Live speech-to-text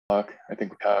I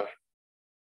think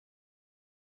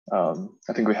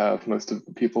we have most of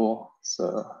the people.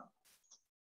 So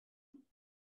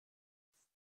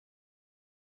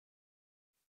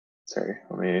sorry,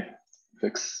 let me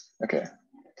fix. Okay.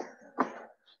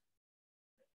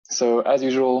 So as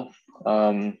usual,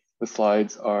 the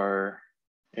slides are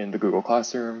in the Google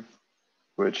Classroom,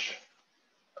 which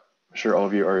I'm sure all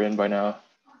of you are in by now.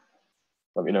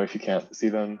 Let me know if you can't see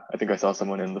them. I think I saw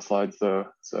someone in the slides though,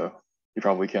 so you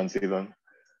probably can see them.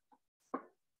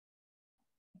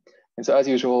 And so as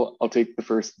usual, I'll take the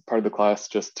first part of the class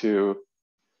just to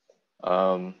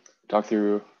talk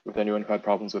through with anyone who had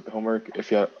problems with the homework.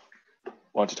 If you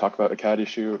want to talk about a CAD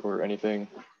issue or anything,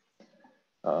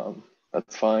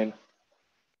 that's fine.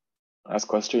 Ask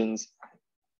questions.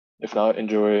 If not,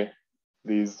 enjoy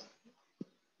these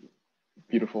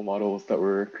beautiful models that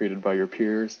were created by your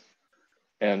peers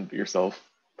and yourself,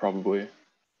 probably.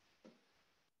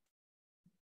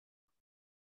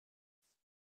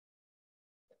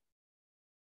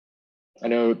 I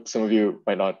know some of you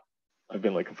might not have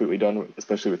been like completely done,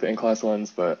 especially with the in-class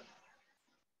ones, but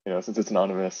you know, since it's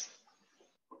anonymous,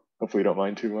 hopefully you don't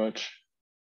mind too much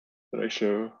that I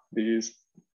show these.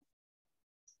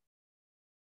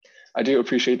 I do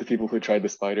appreciate the people who tried the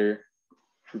spider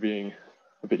for being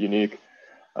a bit unique.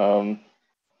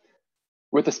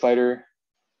 With the spider,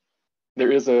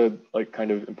 there is a like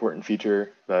kind of important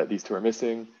feature that these two are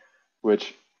missing,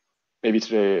 which maybe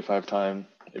today, if I have time,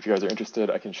 if you guys are interested,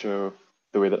 I can show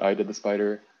the way that I did the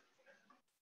spider,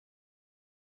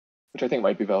 which I think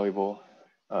might be valuable,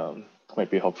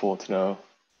 might be helpful to know.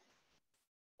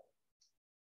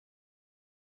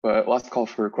 But last call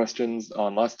for questions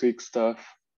on last week's stuff.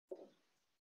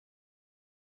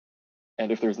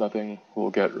 And if there's nothing,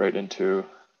 we'll get right into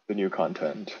the new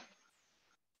content.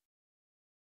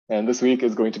 And this week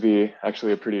is going to be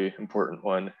actually a pretty important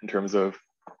one in terms of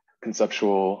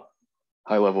conceptual,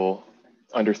 high-level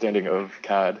understanding of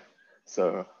CAD.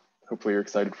 So hopefully you're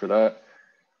excited for that.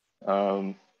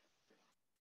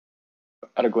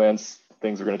 At a glance,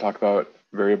 things we're going to talk about: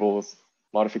 variables,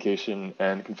 modification,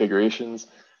 and configurations.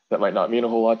 That might not mean a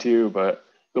whole lot to you, but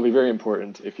they'll be very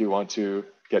important if you want to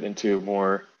get into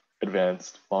more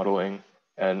advanced modeling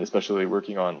and especially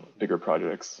working on bigger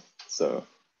projects. So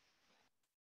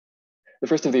the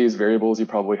first of these, variables, you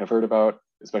probably have heard about,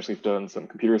 especially if you've done some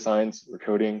computer science or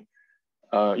coding.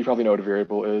 You probably know what a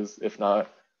variable is. If not,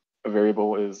 a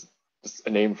variable is just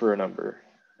a name for a number,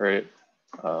 right?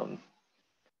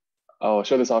 I'll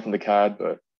show this off in the CAD,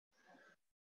 but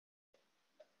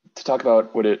to talk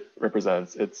about what it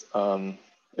represents, it's a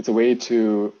way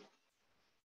to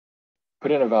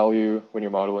put in a value when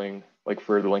you're modeling, like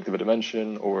for the length of a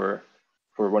dimension or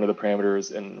for one of the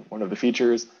parameters in one of the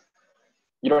features.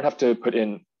 You don't have to put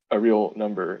in a real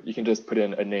number. You can just put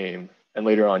in a name, and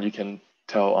later on you can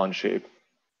tell on shape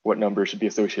what number should be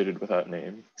associated with that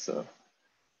name. So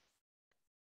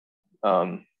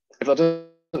if that doesn't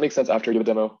make sense after you give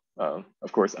a demo,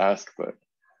 of course ask, but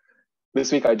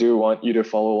this week I do want you to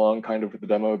follow along kind of with the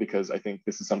demo because I think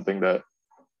this is something that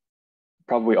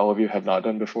probably all of you have not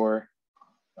done before,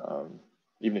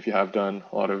 even if you have done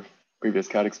a lot of previous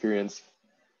CAD experience,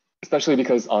 especially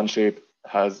because Onshape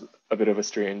has a bit of a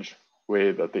strange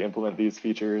way that they implement these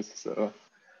features. So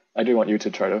I do want you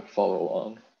to try to follow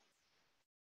along.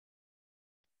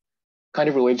 Kind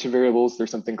of related to variables, there's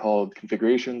something called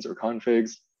configurations or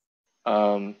configs.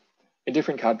 In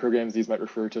different CAD programs, these might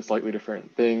refer to slightly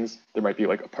different things. There might be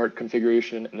like a part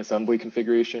configuration, an assembly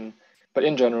configuration, but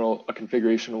in general, a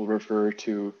configuration will refer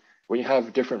to when you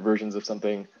have different versions of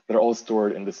something that are all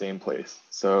stored in the same place.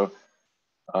 So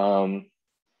a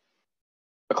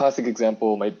classic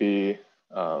example might be,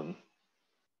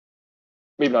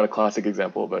 maybe not a classic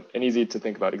example, but an easy to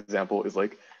think about example is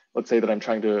like, let's say that I'm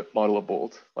trying to model a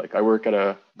bolt. Like I work at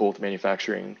a bolt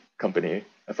manufacturing company,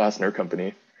 a fastener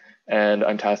company, and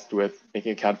I'm tasked with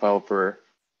making a CAD file for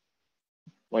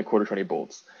like quarter 20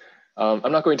 bolts.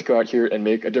 I'm not going to go out here and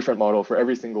make a different model for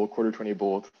every single quarter 20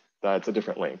 bolt that's a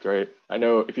different length, right? I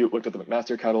know if you looked at the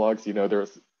McMaster catalogs, you know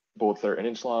there's bolts that are 1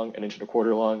 inch long, 1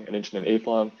 1/4 long, 1 1/8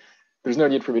 long. There's no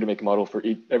need for me to make a model for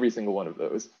every single one of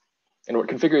those. And what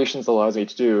configurations allows me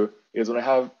to do is when I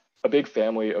have a big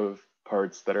family of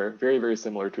parts that are very, very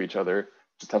similar to each other,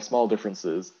 just have small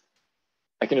differences,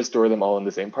 I can just store them all in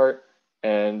the same part,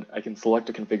 and I can select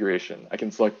a configuration. I can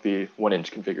select the 1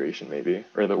 inch configuration maybe,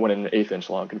 or the 1 1/8 inch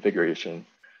long configuration.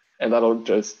 And that'll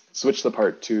just switch the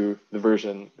part to the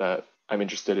version that I'm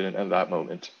interested in at that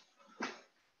moment.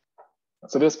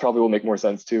 So this probably will make more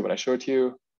sense too when I show it to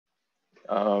you.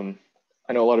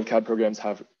 I know a lot of CAD programs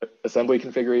have assembly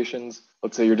configurations.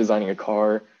 Let's say you're designing a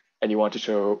car and you want to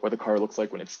show what the car looks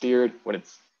like when it's steered, when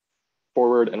it's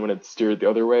forward, and when it's steered the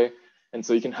other way. And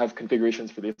so you can have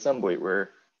configurations for the assembly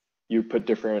where you put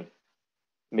different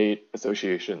mate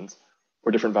associations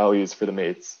or different values for the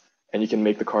mates, and you can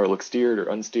make the car look steered or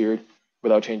unsteered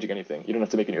without changing anything. You don't have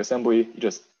to make a new assembly, you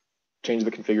just change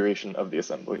the configuration of the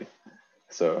assembly.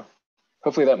 So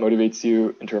hopefully that motivates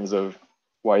you in terms of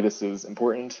why this is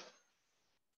important.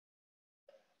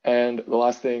 And the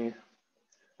last thing,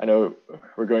 I know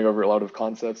we're going over a lot of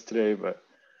concepts today, but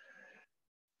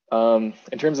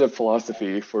in terms of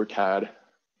philosophy for CAD,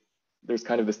 there's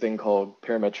kind of this thing called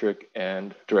parametric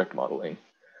and direct modeling.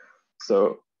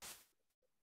 So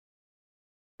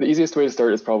the easiest way to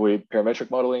start is probably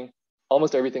parametric modeling.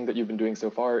 Almost everything that you've been doing so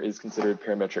far is considered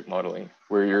parametric modeling,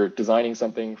 where you're designing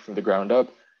something from the ground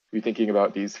up. You're thinking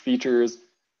about these features,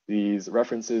 these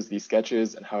references, these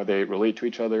sketches, and how they relate to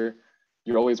each other.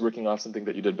 You're always working off something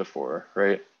that you did before,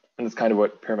 right? And that's kind of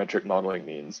what parametric modeling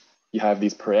means. You have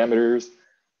these parameters,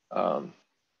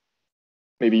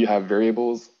 maybe you have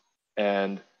variables,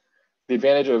 and the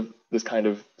advantage of this kind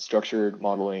of structured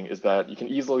modeling is that you can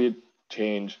easily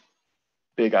change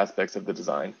big aspects of the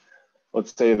design.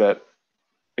 Let's say that,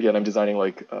 again, I'm designing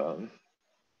like a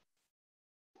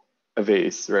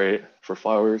vase, right, for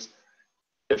flowers.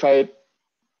 If I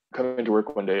come into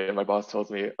work one day and my boss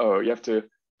tells me, oh, you have to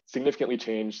significantly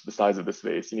change the size of this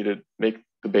vase. You need to make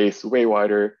the base way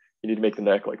wider. You need to make the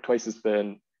neck like twice as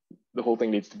thin. The whole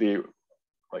thing needs to be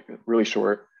like really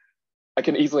short. I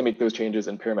can easily make those changes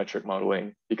in parametric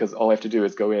modeling because all I have to do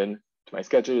is go in to my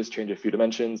sketches, change a few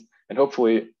dimensions, and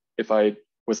hopefully if I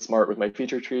was smart with my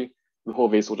feature tree, the whole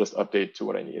vase will just update to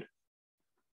what I need.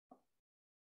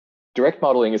 Direct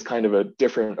modeling is kind of a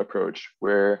different approach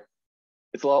where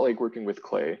it's a lot like working with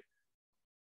clay.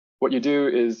 What you do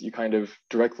is you kind of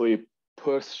directly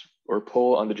push or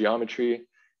pull on the geometry.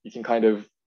 You can kind of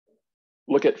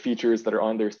look at features that are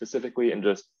on there specifically and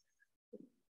just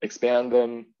expand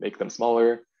them, make them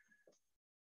smaller.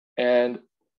 And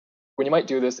when you might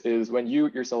do this is when you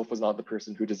yourself was not the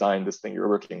person who designed this thing you're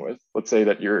working with. Let's say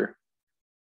that you're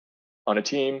on a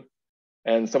team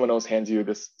and someone else hands you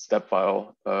this step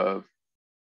file of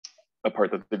a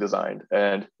part that they designed,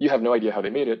 and you have no idea how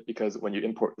they made it because when you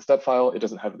import the step file, it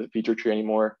doesn't have the feature tree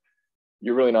anymore.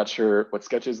 You're really not sure what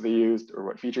sketches they used or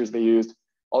what features they used.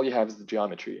 All you have is the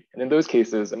geometry. And in those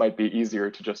cases, it might be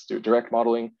easier to just do direct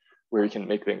modeling where you can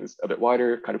make things a bit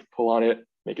wider, kind of pull on it,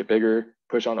 make it bigger,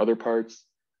 push on other parts,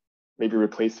 maybe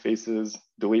replace faces,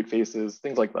 delete faces,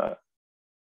 things like that.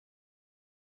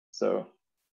 So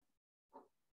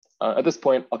at this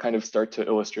point, I'll kind of start to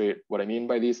illustrate what I mean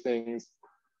by these things.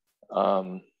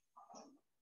 And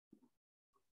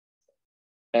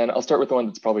I'll start with the one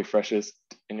that's probably freshest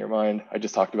in your mind. I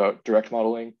just talked about direct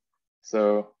modeling.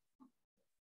 So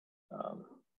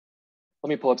let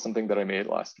me pull up something that I made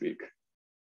last week.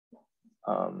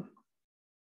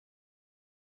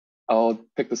 I'll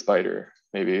pick the spider,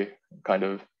 maybe kind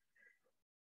of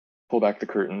pull back the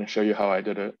curtain, show you how I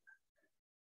did it.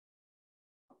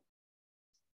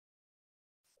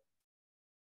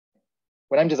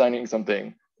 When I'm designing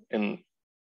something in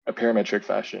a parametric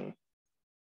fashion,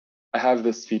 I have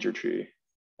this feature tree,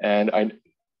 and I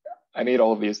made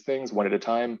all of these things one at a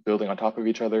time, building on top of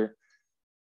each other.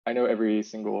 I know every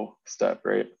single step,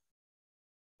 right?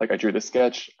 Like I drew the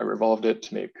sketch, I revolved it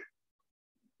to make,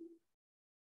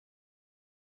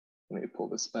 let me pull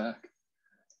this back.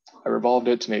 I revolved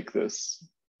it to make this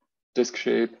disc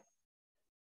shape.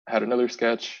 I had another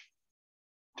sketch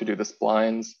to do the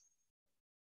splines.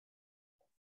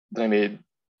 Then I made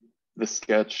this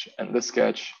sketch and this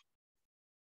sketch.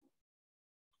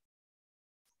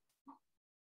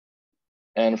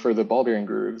 And for the ball bearing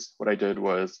grooves, what I did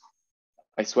was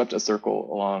I swept a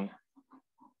circle along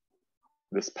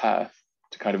this path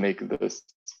to kind of make this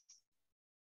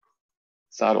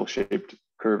saddle-shaped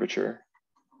curvature.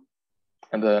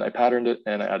 And then I patterned it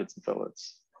and I added some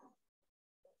fillets.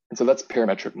 And so that's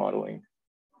parametric modeling.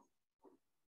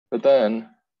 But then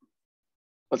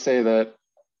let's say that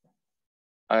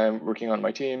I'm working on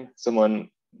my team, someone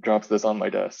drops this on my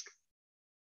desk.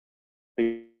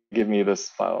 They give me this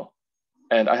file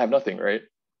and I have nothing, right?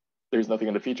 There's nothing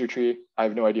in the feature tree. I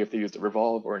have no idea if they used a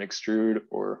revolve or an extrude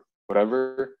or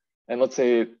whatever. And let's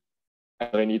say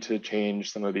that I need to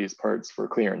change some of these parts for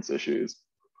clearance issues.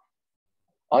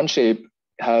 Onshape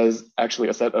has actually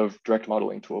a set of direct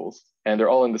modeling tools, and they're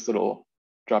all in this little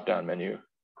drop-down menu.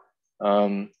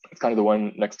 It's kind of the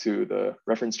one next to the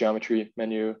reference geometry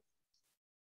menu.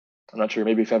 I'm not sure,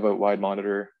 maybe if you have a wide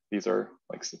monitor, these are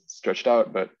like stretched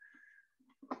out, but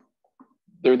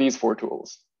there are these 4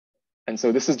 tools. And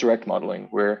so this is direct modeling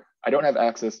where I don't have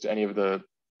access to any of the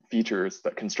features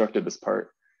that constructed this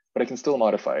part, but I can still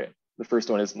modify it. The first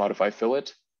one is modify fillet.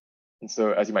 And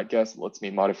so as you might guess, it lets me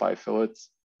modify fillets.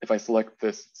 If I select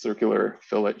this circular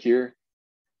fillet here,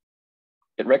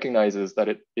 it recognizes that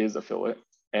it is a fillet,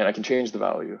 and I can change the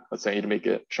value. Let's say I need to make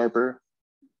it sharper,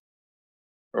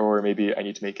 or maybe I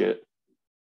need to make it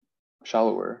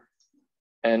shallower.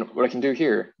 And what I can do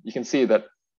here, you can see that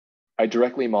I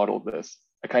directly modeled this.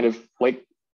 I kind of, like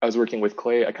I was working with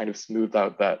clay, I kind of smoothed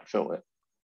out that fillet.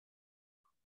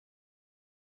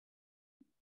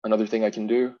 Another thing I can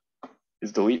do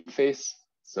is delete face.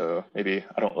 So maybe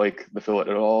I don't like the fillet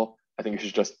at all. I think it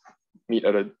should just meet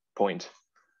at a point.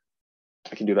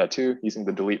 I can do that too using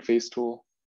the delete face tool.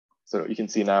 So you can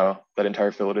see now that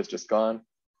entire fillet is just gone.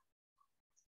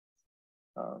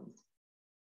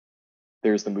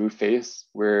 There's the move face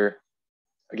where,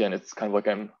 again, it's kind of like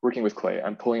I'm working with clay.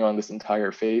 I'm pulling on this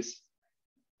entire face.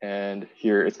 And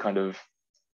here it's kind of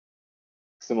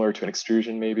similar to an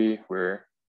extrusion maybe, where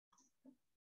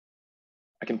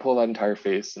I can pull that entire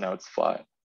face and now it's flat.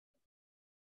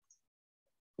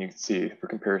 You can see for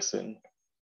comparison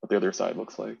what the other side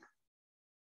looks like.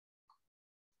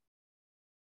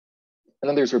 And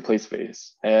then there's replace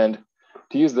face. And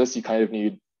to use this, you kind of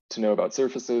need to know about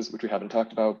surfaces, which we haven't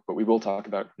talked about, but we will talk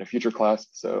about in a future class.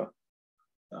 So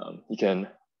you can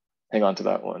hang on to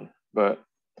that one. But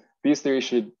these three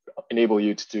should enable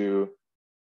you to do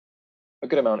a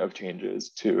good amount of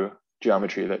changes to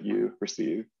geometry that you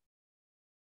receive.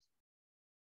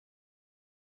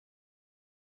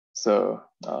 So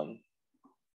are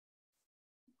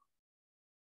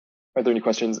there any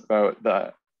questions about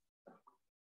that?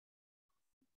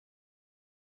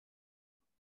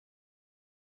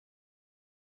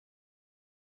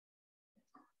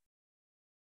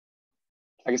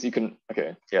 I guess you can,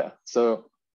 okay, yeah. So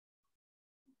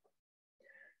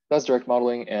that's direct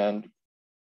modeling and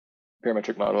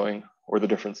parametric modeling, or the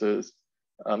differences.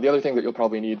 The other thing that you'll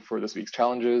probably need for this week's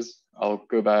challenges, I'll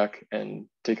go back and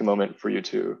take a moment for you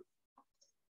to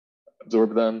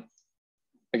absorb them.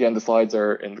 Again, the slides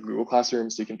are in the Google Classroom,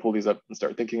 so you can pull these up and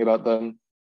start thinking about them.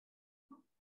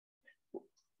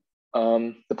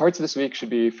 The parts of this week should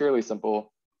be fairly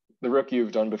simple. The rook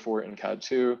you've done before in CAD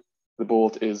 2. The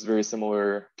bolt is very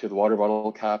similar to the water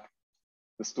bottle cap.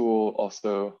 The stool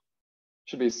also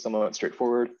should be somewhat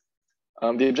straightforward.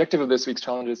 The objective of this week's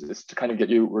challenges is to kind of get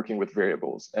you working with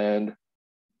variables. And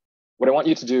what I want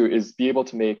you to do is be able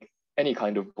to make any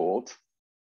kind of bolt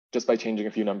just by changing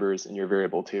a few numbers in your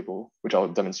variable table, which I'll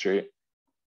demonstrate.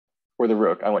 For the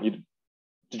rook, I want you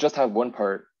to just have one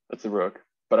part that's the rook,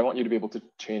 but I want you to be able to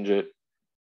change it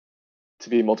to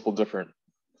be multiple different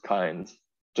kinds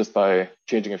just by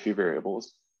changing a few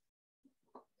variables.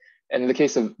 And in the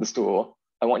case of the stool,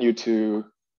 I want you to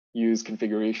use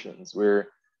configurations where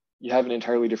you have an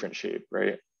entirely different shape,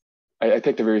 right? I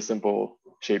picked a very simple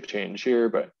shape change here,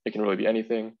 but it can really be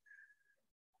anything.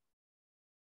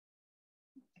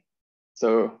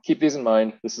 So keep these in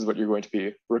mind. This is what you're going to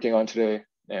be working on today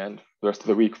and the rest of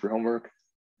the week for homework.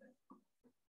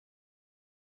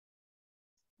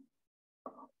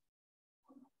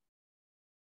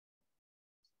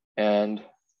 And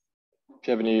if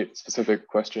you have any specific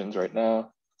questions right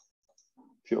now,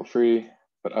 feel free,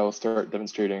 but I will start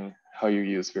demonstrating how you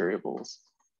use variables.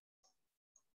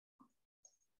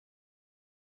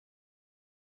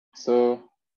 So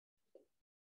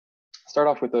start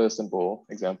off with a simple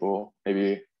example,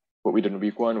 maybe what we did in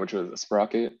week 1, which was a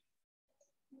sprocket.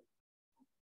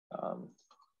 So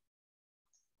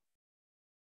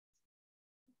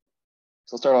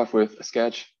I'll start off with a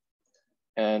sketch,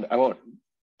 and I won't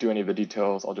do any of the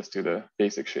details. I'll just do the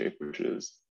basic shape, which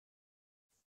is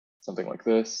something like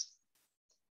this.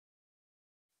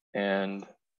 And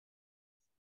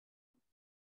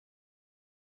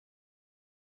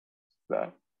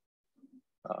that.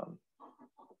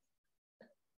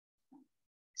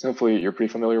 So hopefully you're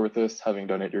pretty familiar with this, having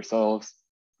done it yourselves.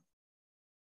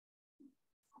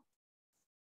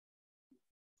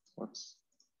 Whoops.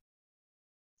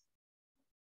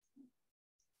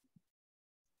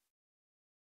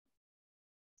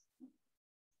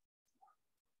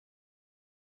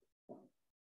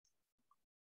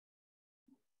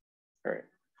 All right,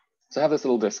 so I have this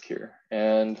little disk here,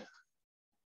 and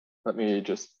let me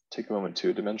just take a moment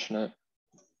to dimension it.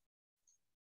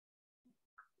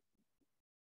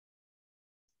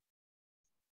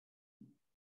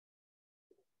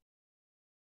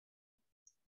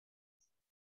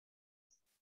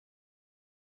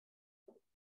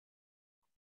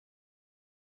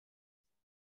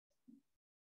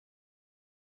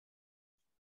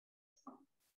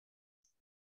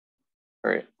 All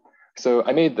right, so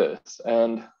I made this,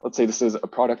 and let's say this is a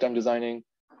product I'm designing.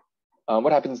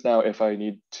 What happens now if I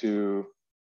need to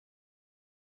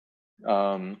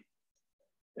have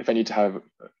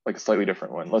like a slightly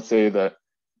different one? Let's say that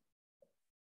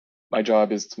my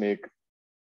job is to make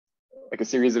like a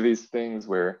series of these things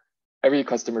where every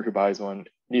customer who buys one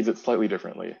needs it slightly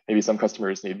differently. Maybe some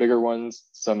customers need bigger ones,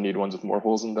 some need ones with more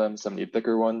holes in them, some need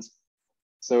thicker ones.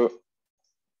 So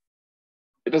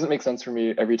it doesn't make sense for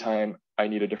me every time I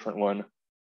need a different one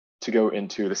to go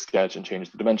into the sketch and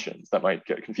change the dimensions. That might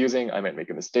get confusing. I might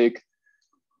make a mistake.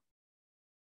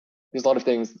 There's a lot of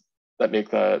things that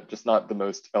make that just not the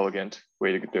most elegant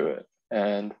way to do it.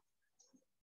 And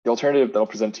the alternative that I'll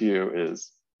present to you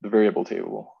is the variable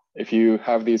table. If you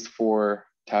have these 4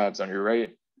 tabs on your right,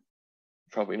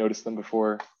 you probably noticed them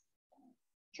before.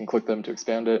 You can click them to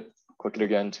expand it, click it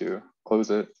again to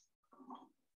close it.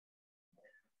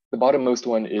 The bottommost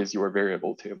one is your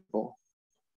variable table.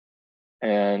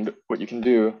 And what you can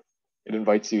do, it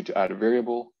invites you to add a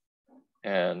variable,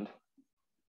 and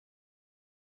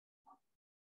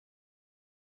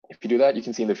if you do that, you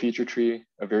can see in the feature tree,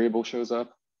 a variable shows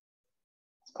up.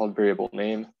 It's called variable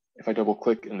name. If I double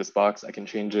click in this box, I can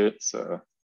change it. So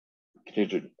I can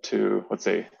change it to, let's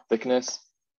say, thickness.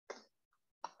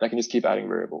 And I can just keep adding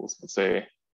variables. Let's say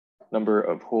number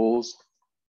of holes.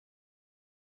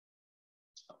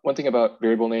 One thing about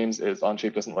variable names is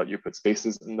Onshape doesn't let you put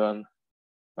spaces in them.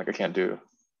 Like I can't do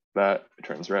that, it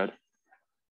turns red.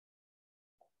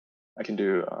 I can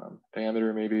do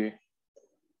diameter maybe.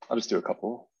 I'll just do a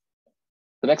couple.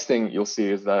 The next thing you'll see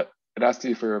is that it asks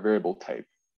you for a variable type.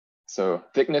 So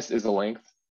thickness is a length.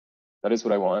 That is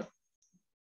what I want.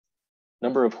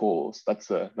 Number of holes, that's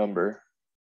the number.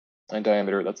 And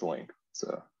diameter, that's a length.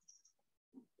 So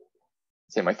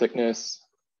say my thickness,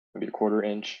 maybe 1/4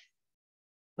 inch.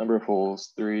 Number of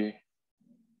holes, 3.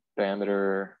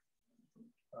 Diameter,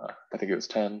 I think it was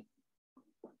 10.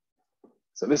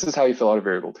 So this is how you fill out a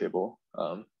variable table.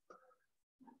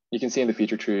 You can see in the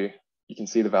feature tree, you can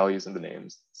see the values and the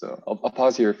names. So I'll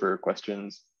pause here for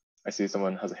questions. I see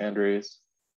someone has a hand raised.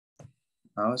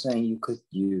 I was saying you could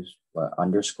use what,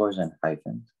 underscores and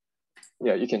hyphens.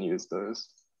 Yeah, you can use those.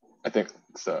 I think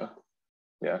so.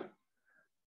 Yeah.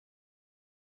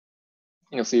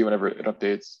 You'll see whenever it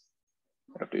updates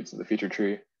in the feature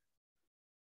tree.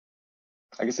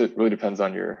 I guess it really depends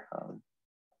on your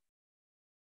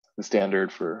the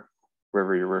standard for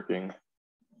wherever you're working.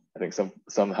 I think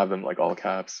some have them like all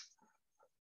caps,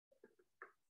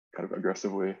 kind of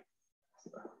aggressively.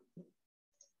 So.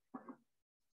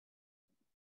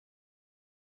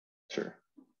 Sure.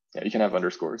 Yeah, you can have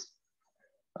underscores.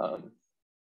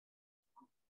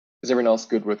 Is everyone else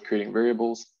good with creating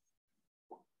variables?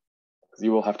 Because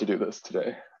you will have to do this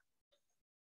today.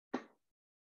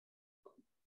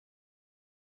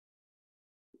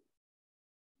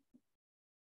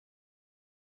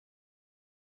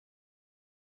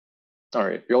 All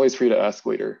right, you're always free to ask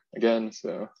later again,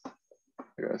 so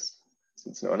I guess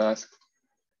since no one asked.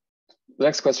 The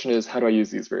next question is, how do I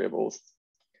use these variables?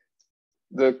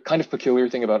 The kind of peculiar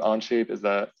thing about Onshape is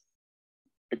that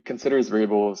it considers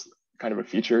variables kind of a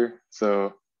feature.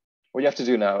 So what you have to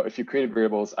do now, if you created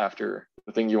variables after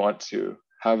the thing you want to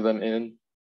have them in,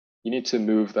 you need to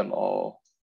move them all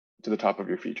to the top of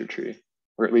your feature tree,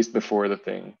 or at least before the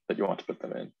thing that you want to put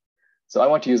them in. So I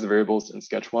want to use the variables in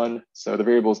Sketch 1, so the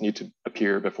variables need to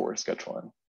appear before Sketch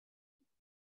 1.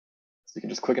 So you can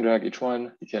just click and drag each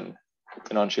one. You can,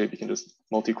 in Onshape, you can just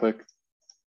multi-click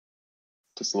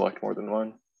to select more than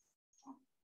one.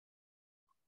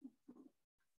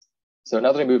 So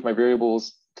now that I moved my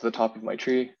variables to the top of my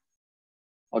tree,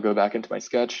 I'll go back into my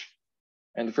sketch.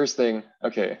 And the first thing,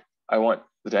 okay, I want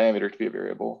the diameter to be a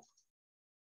variable.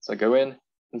 So I go in,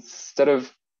 instead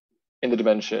of in the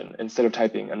dimension, instead of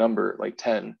typing a number like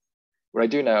 10, what I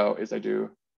do now is I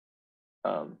do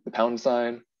the pound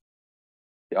sign,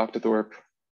 the octothorpe,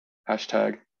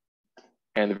 hashtag,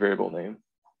 and the variable name.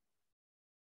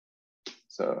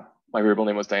 So my variable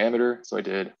name was diameter, so I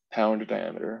did pound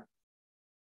diameter.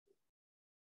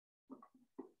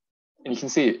 And you can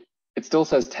see it still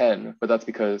says 10, but that's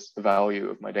because the value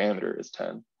of my diameter is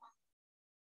 10.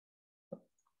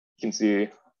 You can see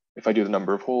if I do the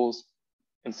number of holes,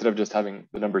 instead of just having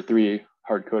the number 3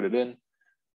 hard-coded in,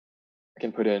 I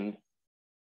can put in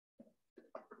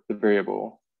the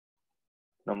variable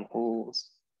num holes.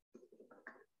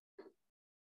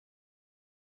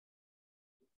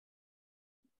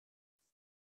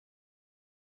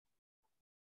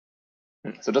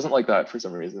 So it doesn't like that for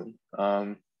some reason.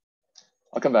 I'll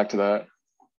come back to that.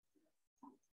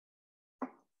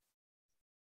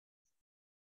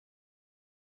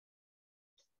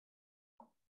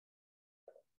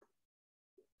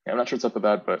 Yeah, I'm not sure what's up with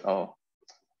that, but I'll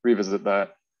revisit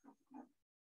that.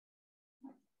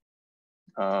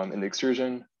 In the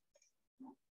extrusion,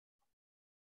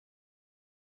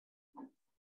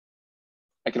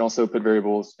 I can also put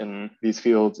variables in these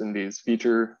fields in these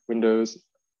feature windows.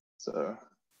 So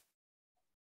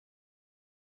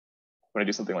when I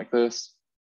do something like this,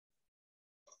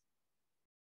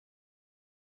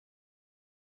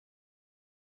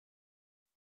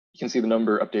 you can see the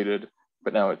number updated,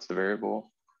 but now it's the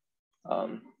variable.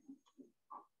 I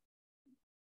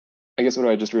guess what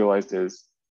I just realized is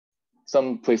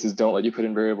some places don't let you put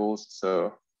in variables.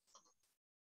 So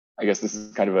I guess this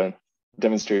is kind of a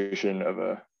demonstration of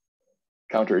a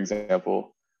counter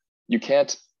example. You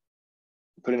can't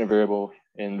put in a variable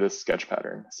in this sketch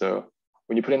pattern. So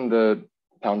when you put in the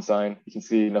pound sign, you can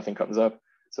see nothing comes up.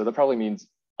 So that probably means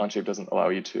Onshape doesn't allow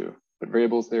you to put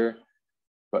variables there.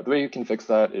 But the way you can fix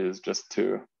that is just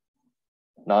to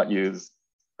not use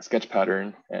a sketch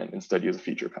pattern and instead use a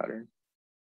feature pattern.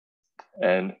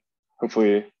 And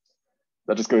hopefully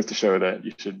that just goes to show that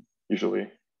you should usually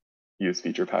use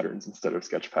feature patterns instead of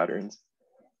sketch patterns.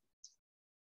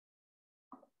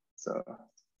 So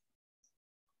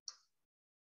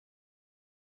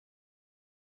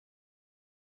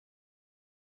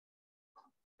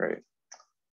great.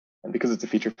 And because it's a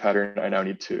feature pattern, I now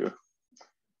need to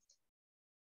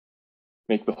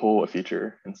make the whole a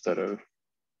feature instead of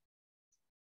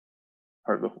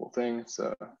part of the whole thing.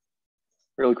 So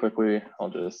really quickly, I'll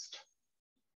just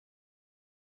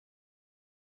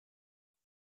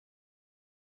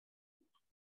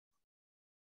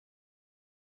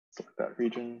select that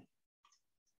region.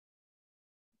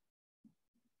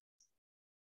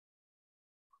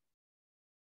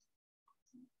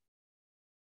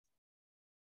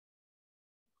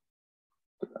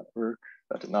 Did that work?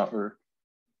 That did not work.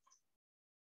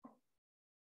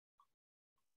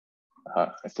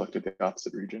 I selected the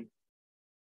opposite region.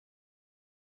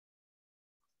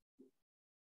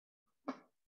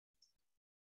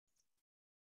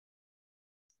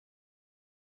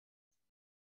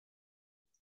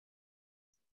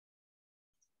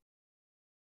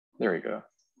 There we go.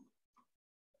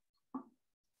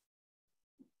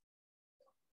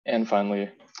 And finally,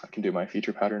 I can do my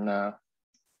feature pattern now.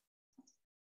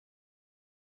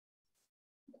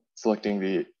 Selecting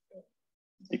the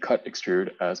cut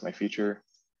extrude as my feature.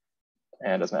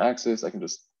 And as my axis, I can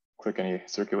just click any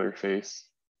circular face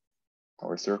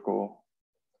or circle.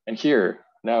 And here,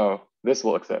 now this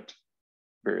will accept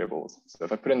variables. So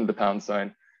if I put in the pound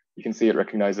sign, you can see it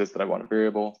recognizes that I want a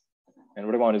variable. And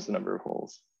what I want is the number of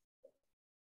holes.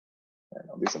 And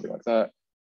I'll do something like that.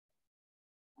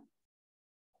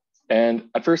 And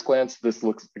at first glance, this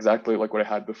looks exactly like what I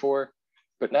had before.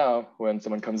 But now when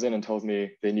someone comes in and tells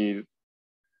me they need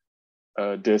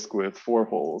a disk with 4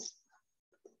 holes,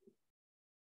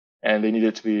 and they need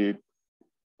it to be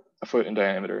a foot in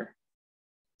diameter,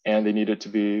 and they need it to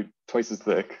be twice as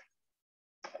thick,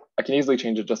 I can easily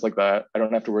change it just like that. I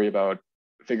don't have to worry about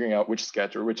figuring out which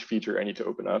sketch or which feature I need to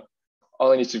open up.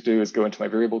 All I need to do is go into my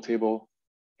variable table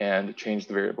and change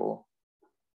the variable.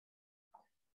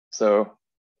 So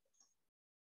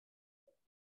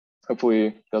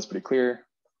hopefully that's pretty clear.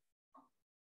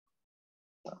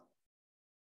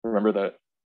 Remember that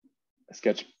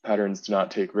sketch patterns do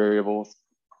not take variables.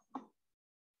 If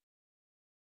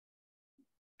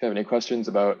you have any questions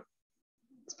about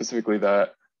specifically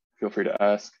that, feel free to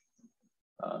ask.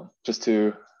 Just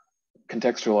to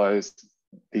contextualize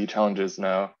the challenges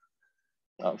now,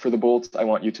 for the bolts, I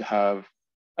want you to have,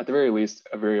 at the very least,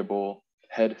 a variable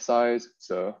head size.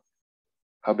 So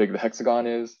how big the hexagon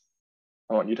is.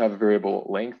 I want you to have a variable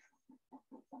length.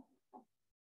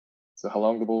 So how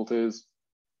long the bolt is.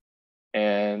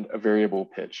 And a variable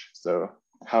pitch. So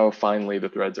how finely the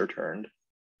threads are turned.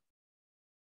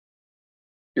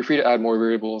 You're free to add more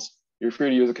variables. You're free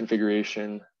to use a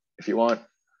configuration if you want.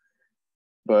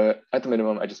 But at the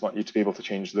minimum, I just want you to be able to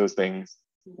change those things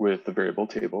with the variable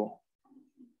table.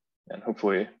 And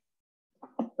hopefully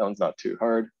that one's not too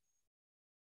hard.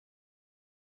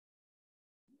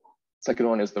 Second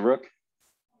one is the rook.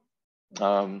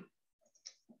 I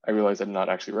realized I did not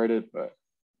actually write it, but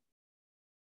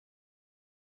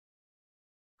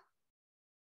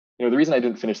the reason I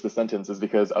didn't finish the sentence is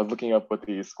because I was looking up what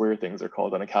these square things are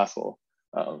called on a castle.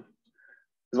 As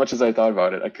much as I thought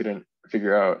about it, I couldn't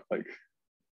figure out like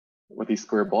what these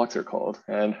square blocks are called.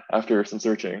 And after some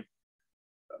searching,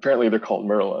 apparently they're called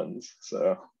merlins.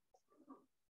 So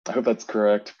I hope that's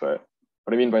correct, but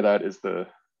what I mean by that is the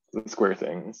square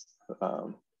things,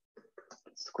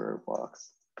 square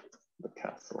blocks, the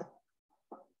castle.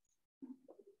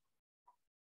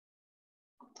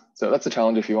 So that's a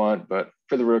challenge if you want, but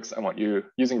for the rooks, I want you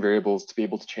using variables to be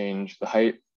able to change the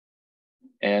height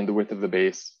and the width of the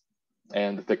base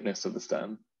and the thickness of the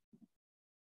stem.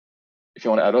 If you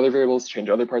want to add other variables, change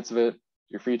other parts of it,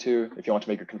 you're free to. If you want to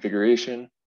make a configuration,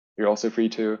 you're also free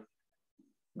to.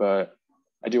 But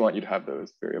I do want you to have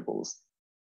those variables.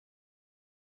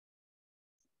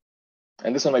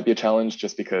 And this one might be a challenge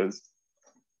just because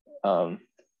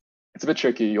it's a bit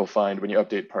tricky, you'll find when you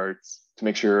update parts to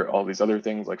make sure all these other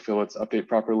things like fillets update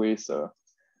properly. So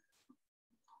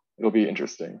it'll be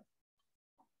interesting.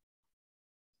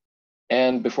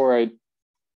 And before I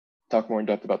talk more in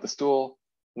depth about the stool,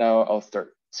 now I'll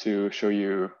start to show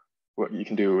you what you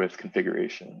can do with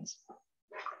configurations.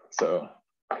 So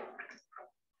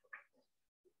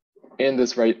in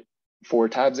this right 4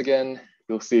 tabs again,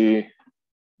 you'll see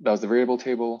that was the variable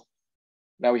table.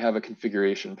 Now we have a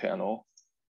configuration panel.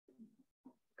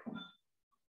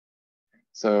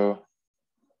 So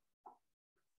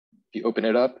if you open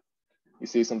it up, you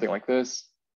see something like this.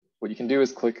 What you can do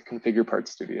is click Configure Part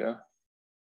Studio.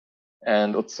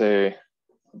 And let's say,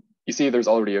 you see there's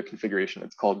already a configuration.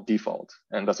 It's called default,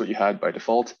 and that's what you had by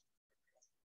default.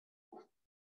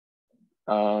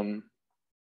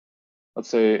 Let's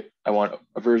say I want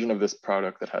a version of this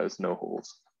product that has no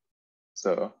holes.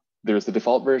 So there's the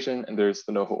default version and there's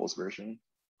the no holes version.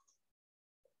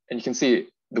 And you can see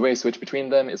the way I switch between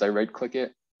them is I right click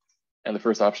it, and the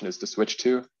first option is to switch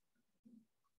to.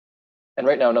 And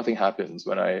right now nothing happens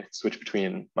when I switch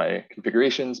between my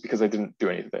configurations because I didn't do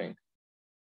anything.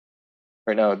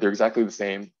 Right now they're exactly the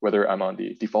same, whether I'm on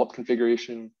the default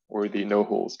configuration or the no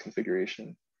holes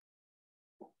configuration.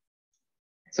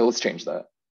 So let's change that.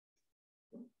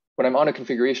 When I'm on a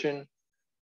configuration,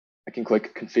 I can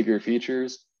click Configure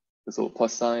Features, this little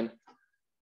plus sign.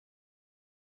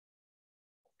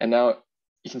 And now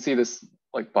you can see this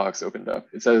like box opened up.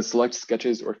 It says select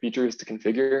sketches or features to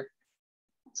configure.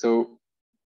 So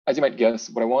as you might guess,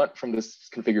 what I want from this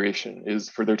configuration is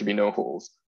for there to be no holes.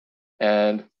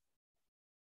 And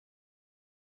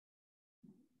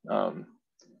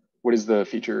what is the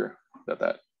feature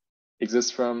that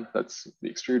exists from? That's the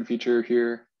extrude feature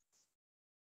here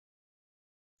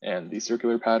and the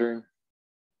circular pattern.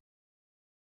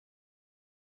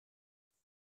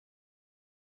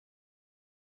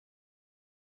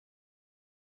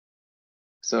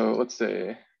 So let's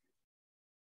say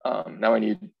now I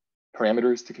need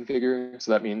parameters to configure.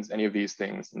 So that means any of these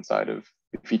things inside of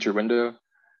the feature window.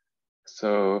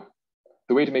 So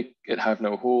the way to make it have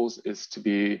no holes is to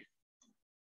be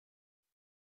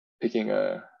picking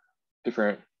a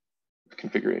different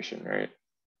configuration, right?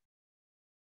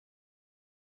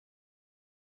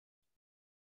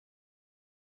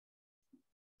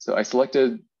 So I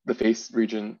selected the face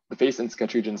region, the face and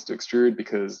sketch regions to extrude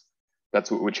because that's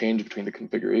what would change between the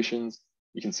configurations.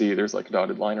 You can see there's like a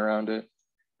dotted line around it.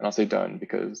 And I'll say done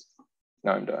because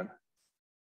now I'm done.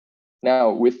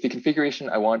 Now with the configuration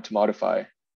I want to modify,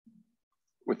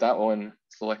 with that one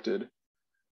selected,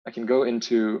 I can go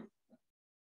into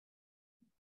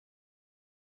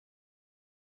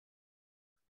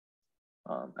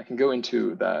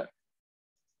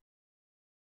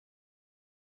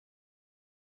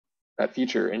that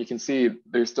feature, and you can see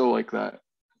there's still like that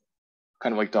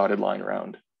kind of like dotted line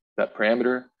around that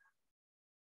parameter.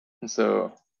 And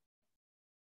so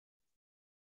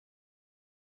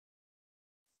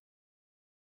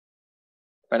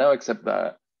if I now accept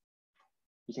that,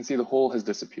 you can see the hole has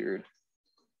disappeared.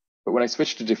 But when I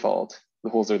switch to default, the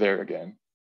holes are there again.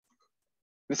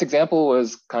 This example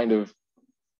was kind of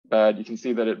bad. You can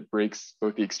see that it breaks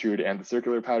both the extrude and the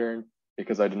circular pattern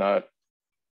because I did not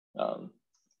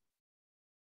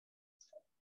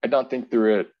think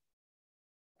through it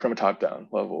from a top-down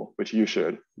level, which you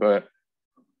should. But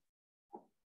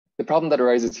the problem that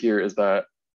arises here is that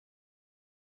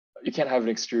you can't have an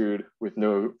extrude with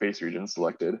no face region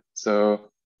selected.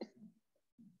 So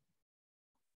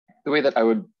the way that I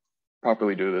would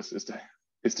properly do this is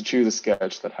to choose a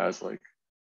sketch that has like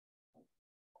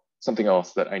something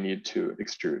else that I need to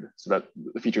extrude so that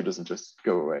the feature doesn't just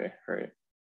go away, right?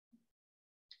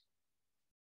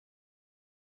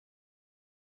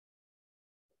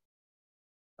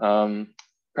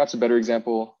 Perhaps a better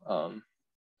example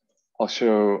I'll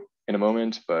show in a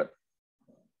moment, but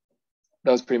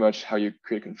that was pretty much how you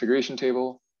create a configuration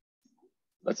table.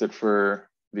 That's it for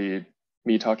the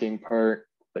me talking part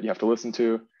that you have to listen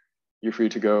to. You're free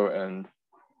to go and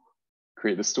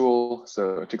create the stool.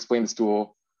 So to explain the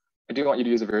stool, I do want you to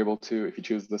use a variable too if you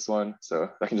choose this one. So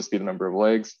that can just be the number of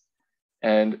legs.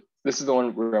 And this is the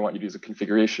one where I want you to use a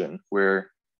configuration where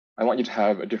I want you to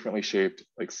have a differently shaped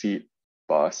like seat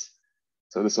boss.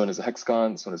 So this one is a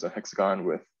hexagon, this one is a hexagon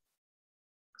with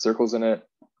circles in it.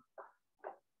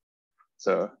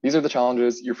 So these are the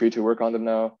challenges. You're free to work on them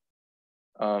now.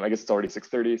 I guess it's already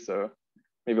 6:30, so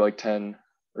maybe like 10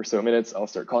 or so minutes, I'll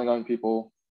start calling on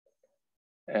people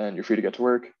and you're free to get to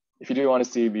work. If you do want to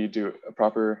see me do a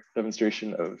proper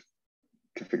demonstration of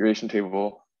configuration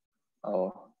table,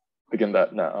 I'll begin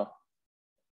that now,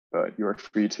 but you are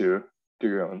free to do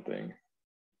your own thing.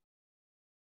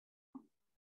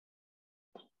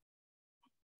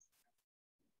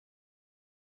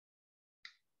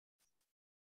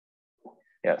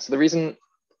 Yeah, so the reason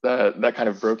that kind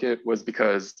of broke it was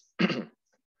because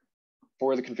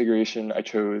for the configuration, I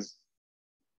chose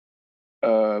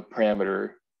a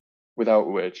parameter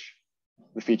without which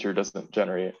the feature doesn't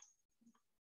generate.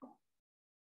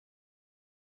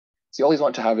 So you always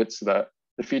want to have it so that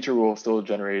the feature will still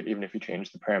generate even if you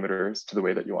change the parameters to the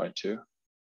way that you want it to.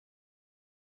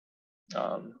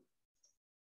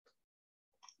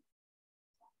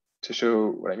 To show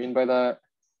what I mean by that,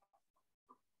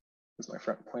 this is my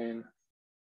front plane.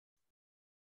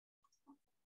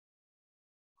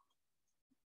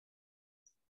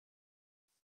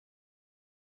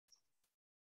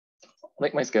 I'll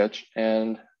make my sketch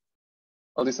and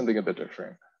I'll do something a bit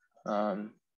different.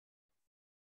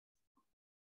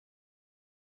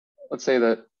 Let's say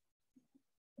that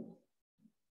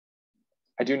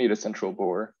I do need a central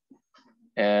bore,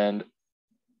 and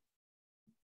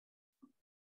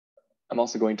I'm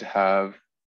also going to have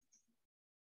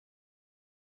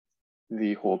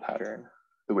the hole pattern,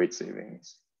 the weight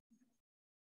savings.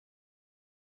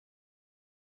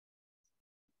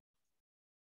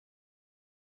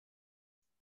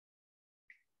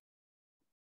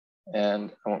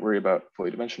 And I won't worry about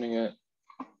fully dimensioning it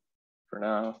for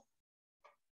now.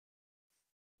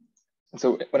 And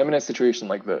so when I'm in a situation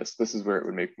like this is where it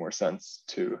would make more sense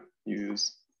to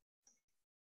use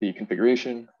the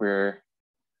configuration where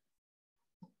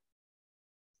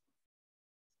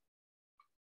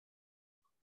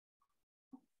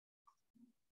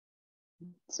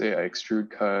say I extrude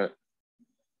cut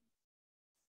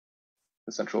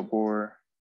the central bore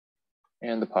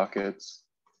and the pockets.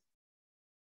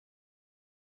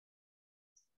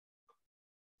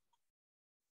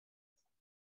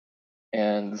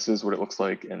 And this is what it looks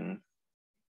like in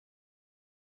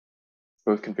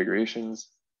both configurations.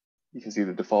 You can see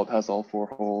the default has all 4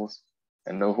 holes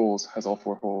and no holes has all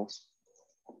 4 holes.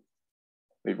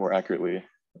 Maybe more accurately,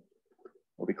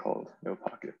 will be called no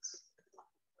pockets.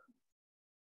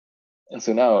 And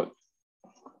so now,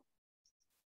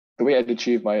 the way I'd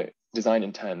achieve my design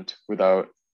intent without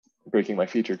breaking my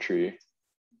feature tree,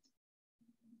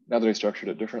 now that I structured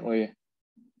it differently,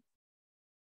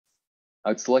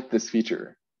 I'd select this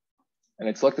feature and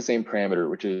I'd select the same parameter,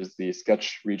 which is the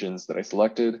sketch regions that I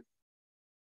selected.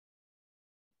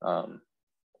 And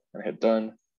I hit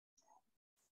done.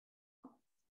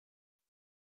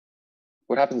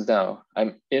 What happens now,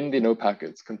 I'm in the no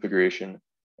pockets configuration,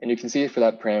 and you can see for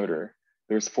that parameter,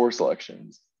 there's 4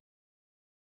 selections.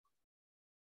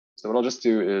 So what I'll just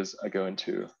do is I go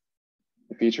into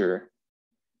the feature,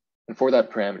 and for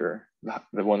that parameter,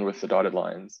 the one with the dotted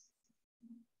lines,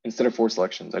 instead of 4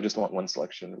 selections, I just want 1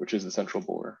 selection, which is the central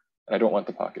bore, and I don't want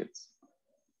the pockets.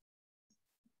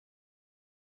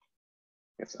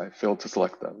 Yes, I failed to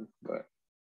select them, but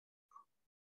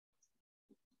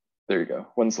there you go,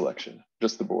 1 selection,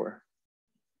 just the bore.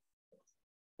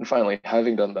 And finally,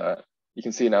 having done that, you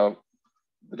can see now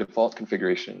the default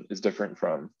configuration is different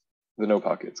from the no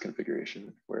pockets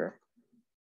configuration, where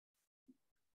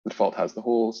the default has the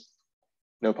holes,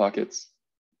 no pockets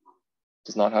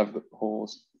does not have the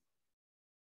holes.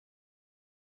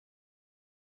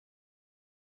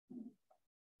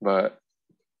 But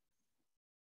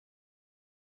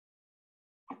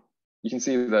you can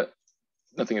see that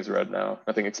nothing is red now,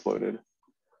 nothing exploded.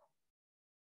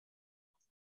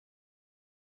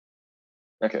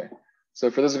 Okay,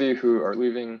 so for those of you who are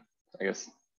leaving, I guess,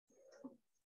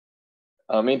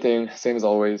 main thing, same as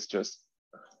always, just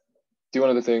do one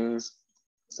of the things,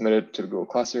 submit it to the Google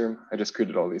Classroom. I just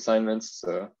created all the assignments,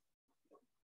 so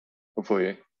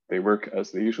hopefully they work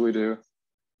as they usually do.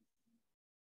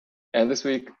 And this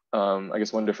week, I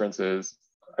guess one difference is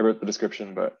I wrote the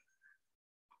description, but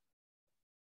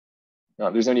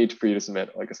there's no need for you to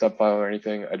submit like a step file or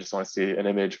anything. I just want to see an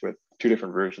image with 2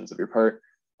 different versions of your part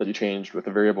that you changed with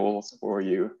the variables or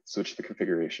you switch the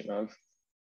configuration of.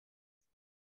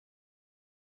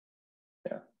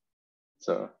 Yeah,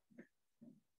 so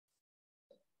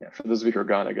yeah, for those of you who are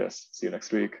gone, I guess, see you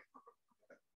next week.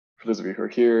 For those of you who are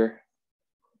here,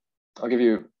 I'll give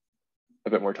you a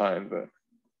bit more time, but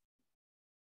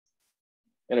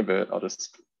in a bit, I'll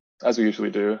just, as we usually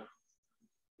do,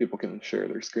 people can share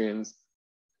their screens.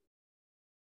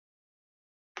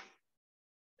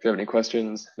 If you have any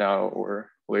questions now or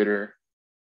later,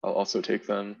 I'll also take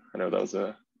them. I know that was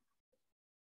a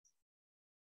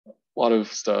lot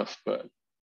of stuff, but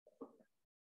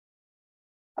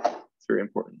it's very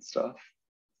important stuff.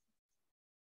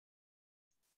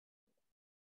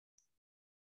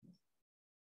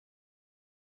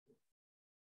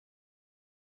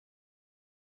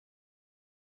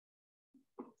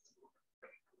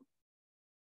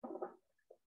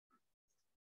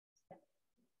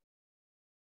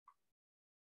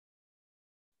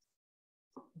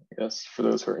 I guess for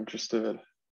those who are interested,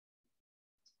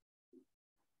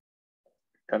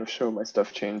 kind of show my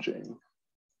stuff changing.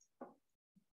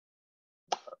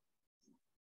 For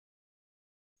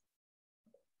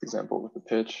example, with the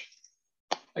pitch,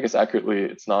 I guess accurately,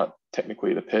 it's not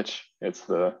technically the pitch, it's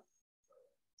the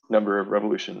number of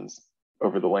revolutions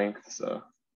over the length. So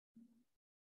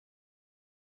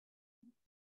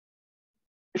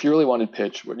if you really wanted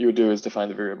pitch, what you would do is define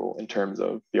the variable in terms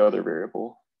of the other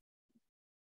variable.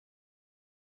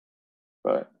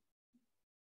 But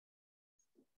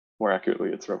more accurately,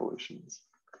 it's revolutions.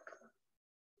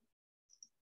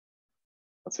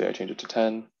 Let's say I change it to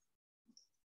 10. You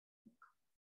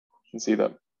can see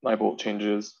that my bolt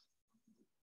changes.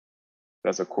 It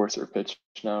has a coarser pitch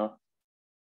now.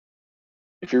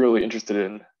 If you're really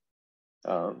interested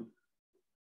in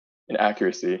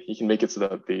accuracy, you can make it so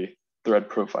that the thread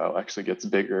profile actually gets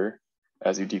bigger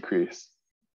as you decrease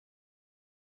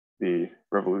the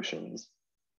revolutions.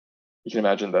 You can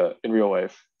imagine that in real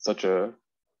life, such a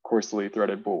coarsely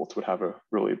threaded bolt would have a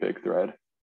really big thread.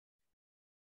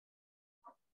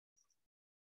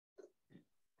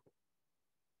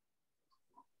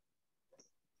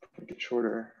 Make it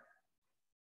shorter.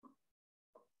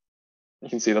 You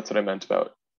can see that's what I meant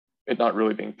about it not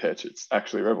really being pitch, it's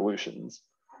actually revolutions.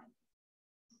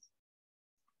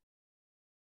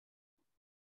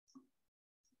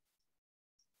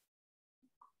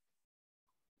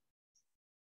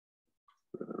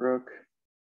 Go to the rook.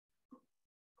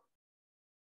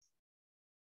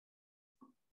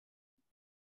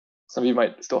 Some of you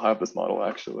might still have this model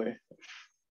actually. If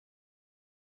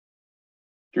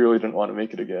you really didn't want to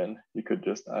make it again, you could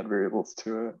just add variables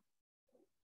to it.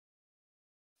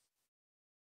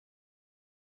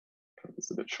 Make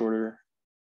this a bit shorter.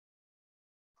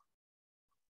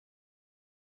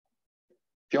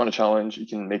 If you want a challenge, you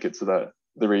can make it so that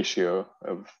the ratio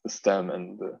of the stem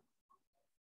and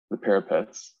the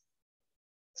parapets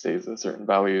stays a certain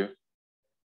value.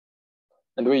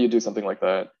 And the way you do something like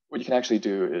that, what you can actually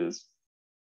do is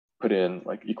put in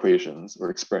like equations or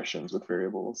expressions with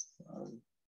variables.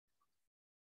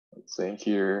 Let's say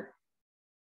here,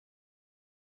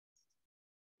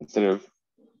 instead of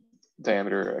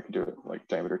diameter, I could do it like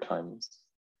diameter times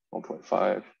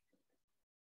 1.5.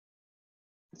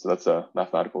 So that's a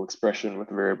mathematical expression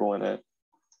with a variable in it.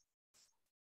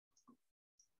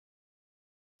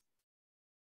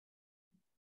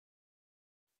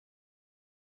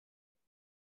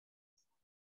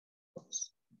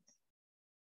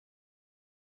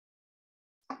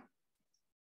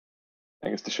 I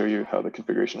guess to show you how the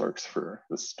configuration works for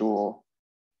the stool,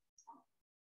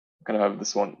 I kind of have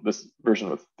this version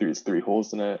with these three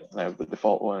holes in it, and I have the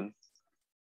default one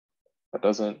that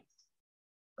doesn't.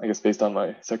 I guess based on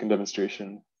my second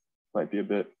demonstration, might be a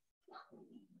bit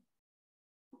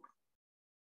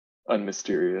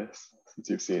unmysterious since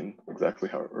you've seen exactly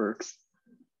how it works.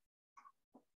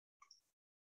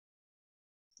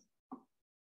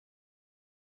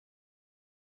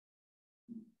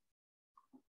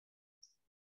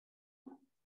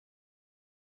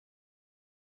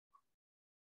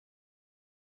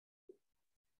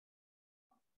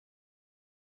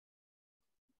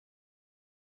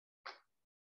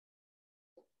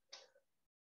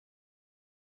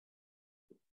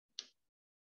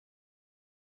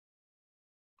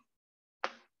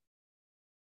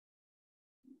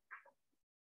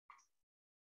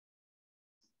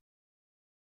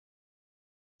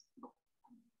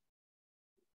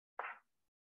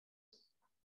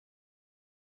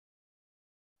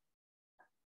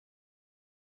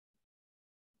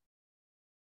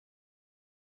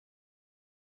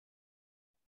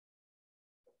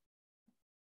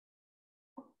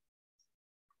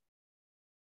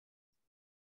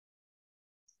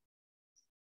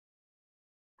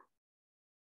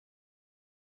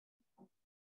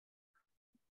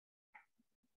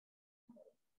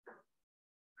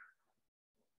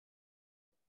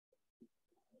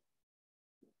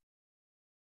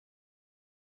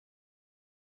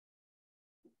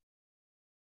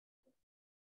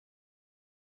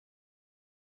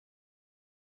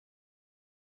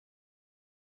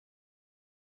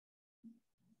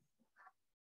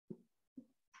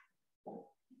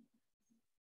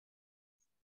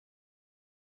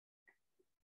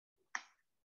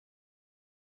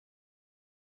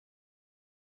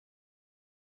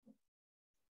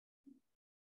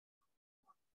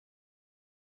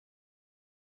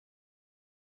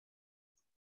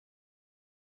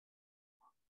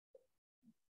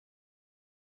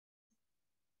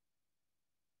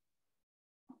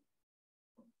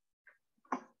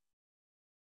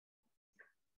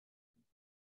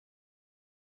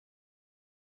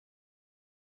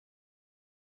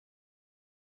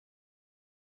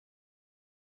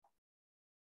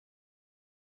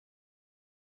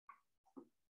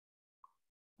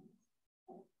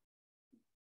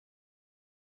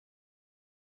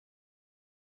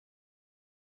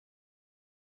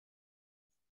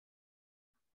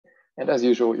 And as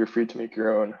usual, you're free to make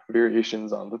your own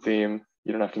variations on the theme.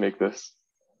 You don't have to make this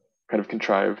kind of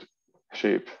contrived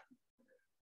shape.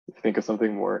 If you think of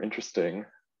something more interesting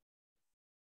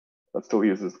that still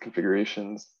uses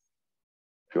configurations,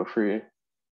 feel free.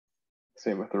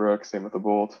 Same with the rook, same with the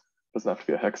bolt. Doesn't have to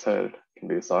be a hex head, it can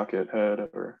be a socket head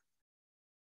or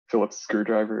Phillips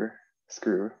screwdriver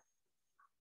screw.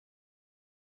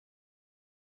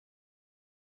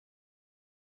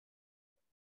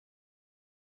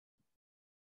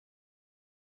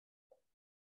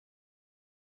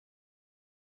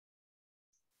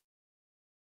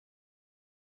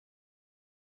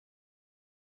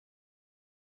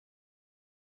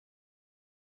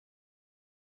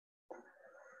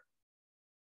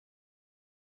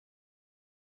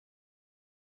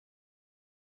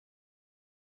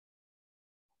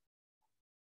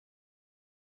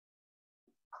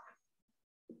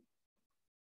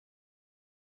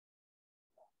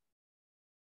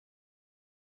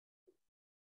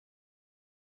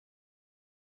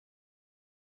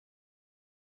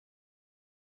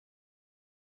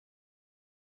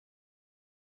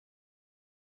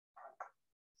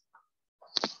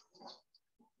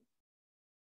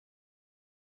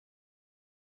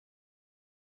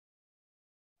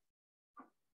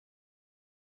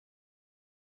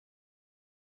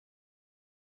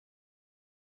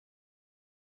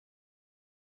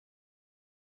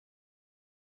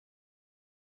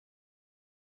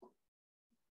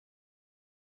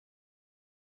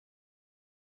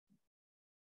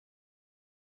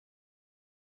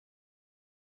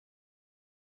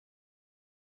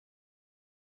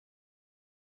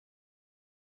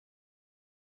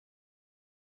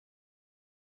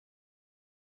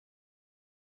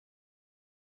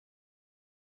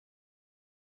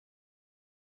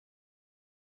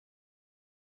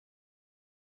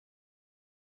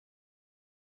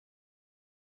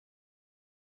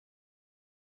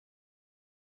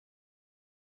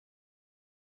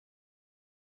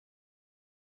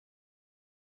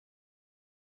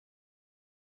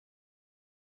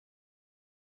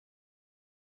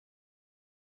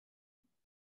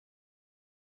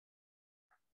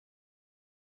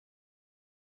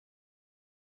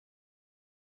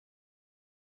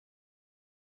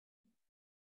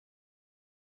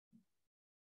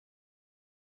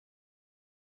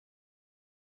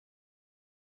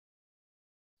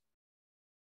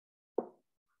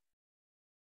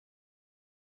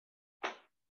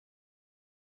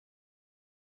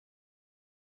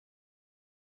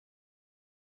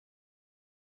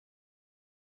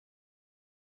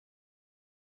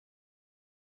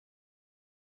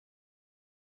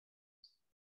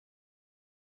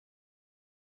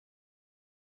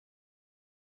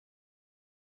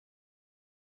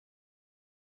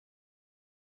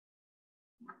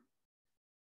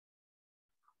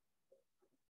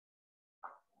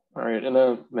 All right, in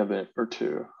a minute or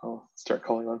two, I'll start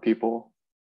calling on people.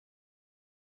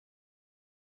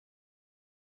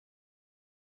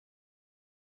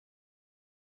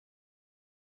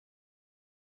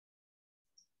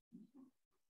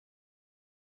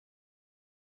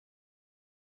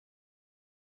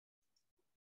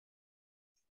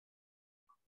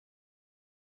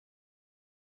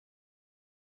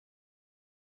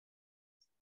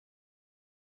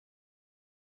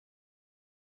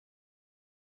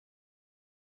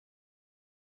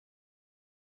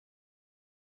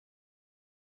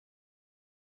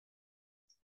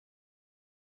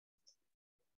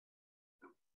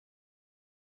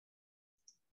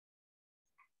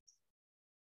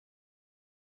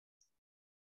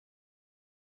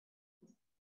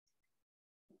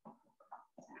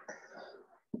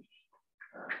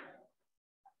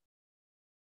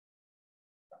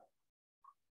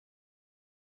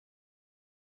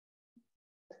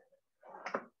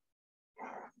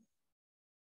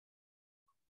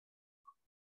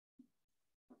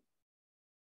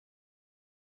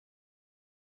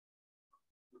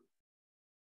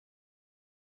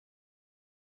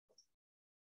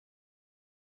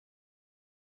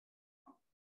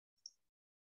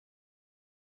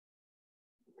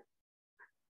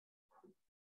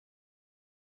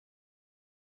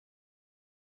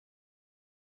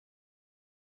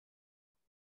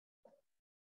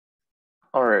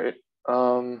 All right,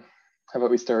 how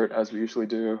about we start as we usually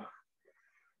do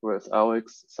with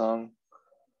Alex's song.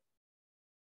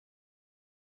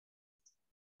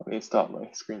 Let me stop my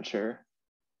screen share.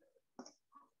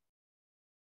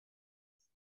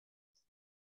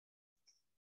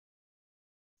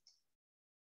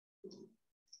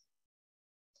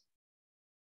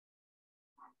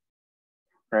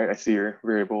 All right, I see your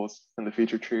variables in the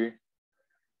feature tree.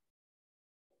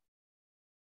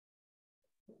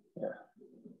 Yeah.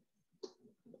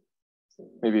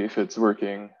 maybe if it's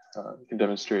working, you can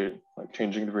demonstrate like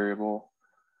changing the variable.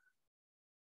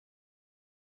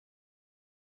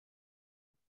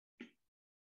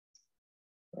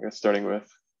 I guess starting with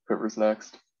whoever's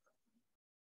next.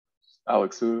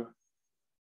 Alex Wu.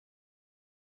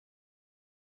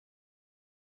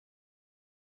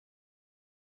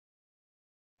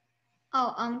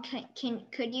 Oh,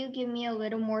 could you give me a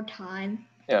little more time?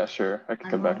 Yeah, sure. I can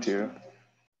come back to you.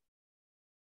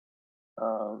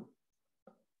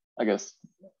 I guess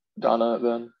Donna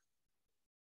then.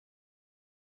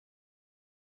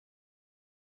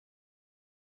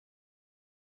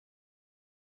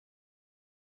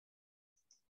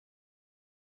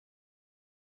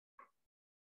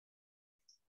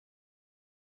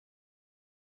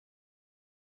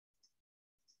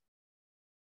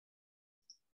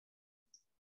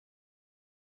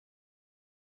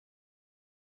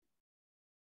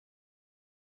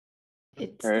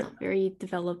 It's not very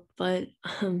developed, but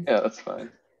yeah, that's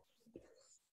fine.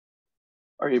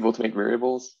 Are you able to make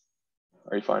variables?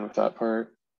 Are you fine with that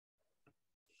part?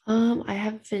 I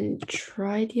haven't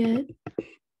tried yet.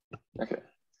 Okay,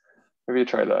 maybe you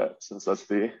try that since that's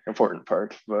the important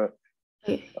part, but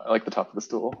Okay. I like the top of the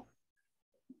stool.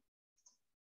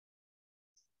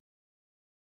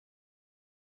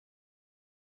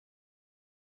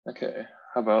 Okay,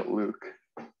 how about Luke?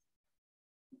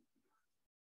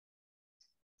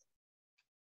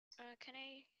 Can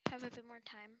I have a bit more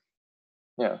time?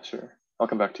 Yeah, sure. I'll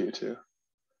come back to you too.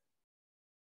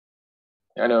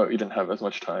 I know you didn't have as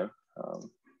much time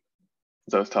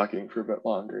because I was talking for a bit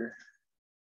longer.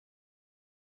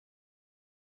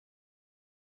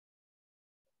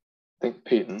 I think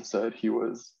Peyton said he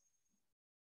was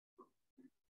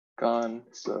gone,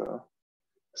 so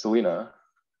Selena,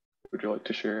 would you like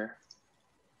to share?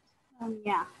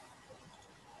 Yeah.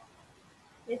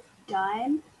 It's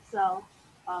done, so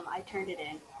I turned it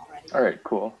in already. All right,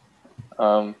 cool.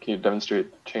 Can you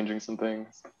demonstrate changing some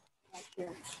things? Yeah,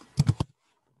 sure.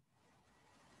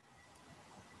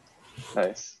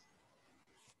 Nice.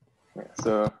 Yeah,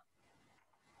 so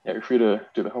yeah, you're free to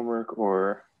do the homework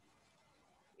or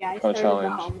yeah, I kind started of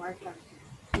challenge. The homework.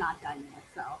 I'm not done yet,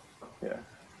 so. Yeah,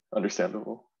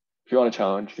 understandable. If you want a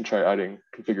challenge, you can try adding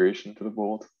configuration to the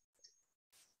bolt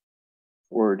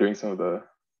or doing some of the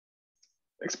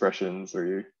expressions or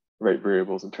you write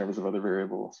variables in terms of other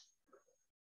variables,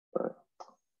 but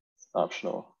it's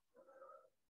optional.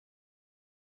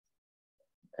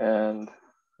 And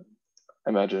I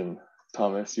imagine,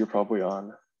 Thomas, you're probably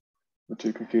on the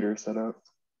two computers set up.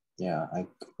 Yeah,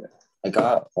 I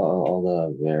got all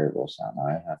the variables out. Now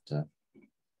I have to,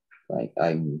 like,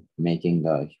 I'm making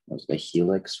the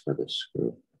helix for the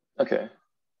screw. Okay.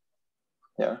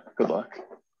 Yeah, good luck.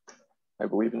 I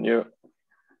believe in you.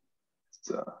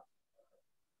 So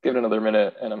give it another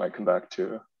minute and I might come back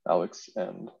to Alex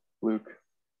and Luke.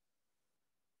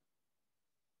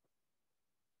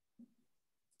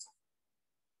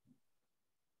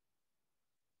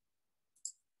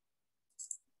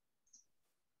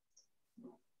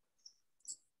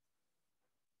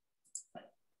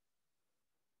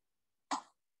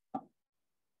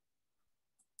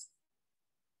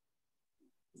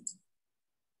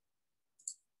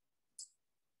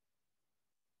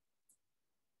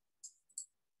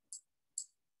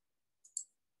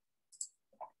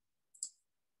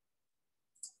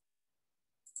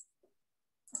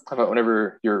 How about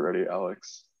whenever you're ready,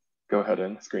 Alex, go ahead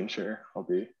and screen share. I'll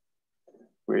be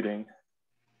waiting.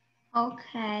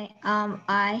 Okay.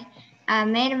 I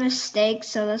made a mistake,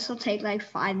 so this will take like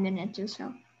 5 minutes or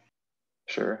so.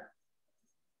 Sure.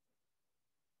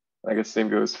 I guess same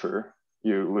goes for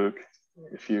you, Luke.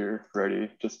 If you're ready,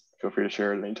 just feel free to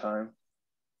share at any time.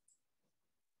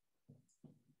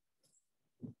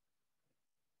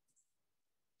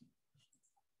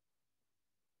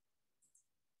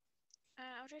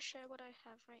 I'll just share what I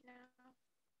have right now.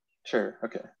 Sure,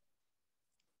 okay.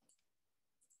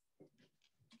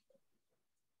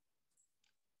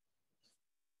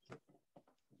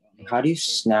 How do you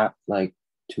snap like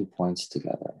 2 points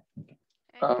together?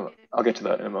 I'll get to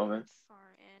that in a moment. Far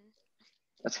in.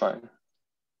 That's fine.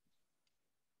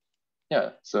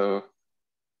 Yeah, so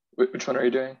which one are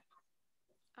you doing?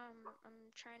 I'm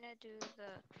trying to do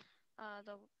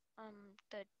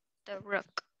the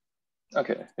rook.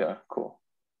 Okay, yeah, cool.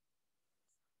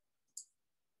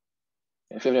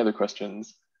 If you have any other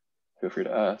questions, feel free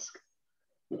to ask.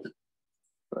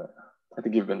 But I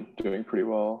think you've been doing pretty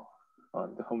well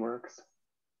on the homeworks.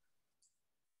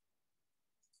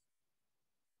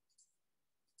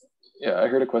 Yeah, I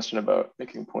heard a question about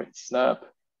making points snap.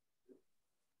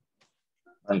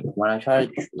 Like when I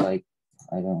tried, like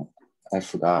I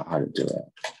forgot how to do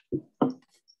it.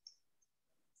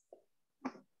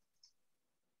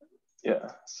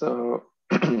 So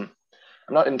I'm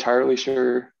not entirely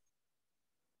sure.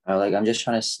 I'm just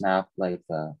trying to snap like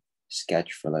the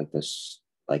sketch for like this,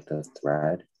 like the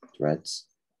threads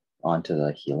onto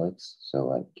the helix. So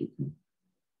like you can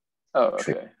Oh,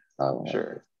 okay, like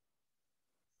sure.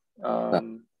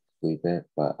 sweep it,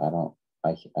 but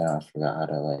I forgot how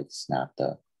to like snap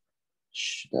the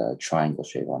triangle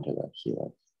shape onto the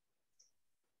helix.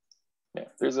 Yeah,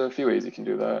 there's a few ways you can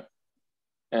do that.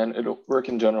 And it'll work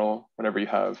in general whenever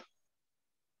you're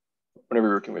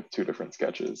working with two different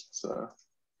sketches. So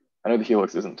I know the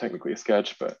helix isn't technically a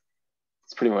sketch, but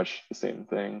it's pretty much the same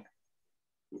thing.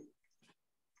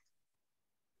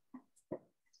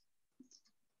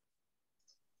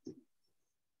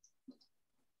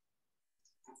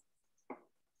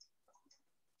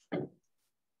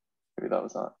 Maybe that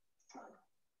was not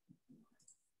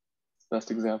the best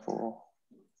example.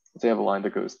 Let's say I have a line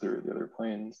that goes through the other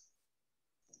planes.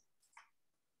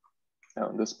 Now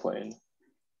in this plane,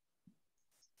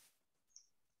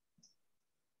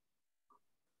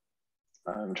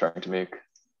 I'm trying to make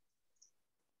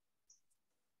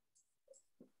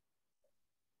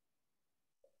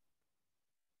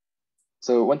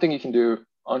so one thing you can do,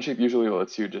 Onshape usually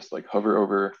lets you just like hover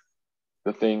over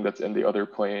the thing that's in the other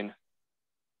plane,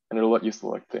 and it'll let you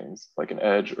select things like an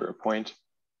edge or a point.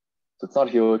 So it's not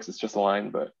a helix, it's just a line,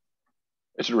 but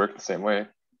it should work the same way.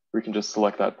 We can just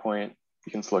select that point,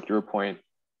 you can select your point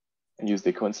and use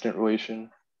the coincident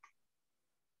relation,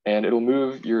 and it'll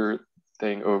move your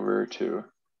thing over to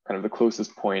kind of the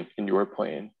closest point in your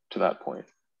plane to that point.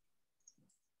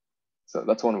 So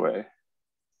that's one way.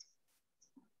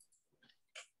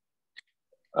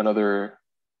 Another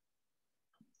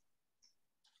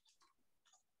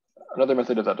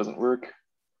method if that doesn't work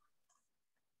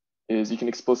is you can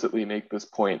explicitly make this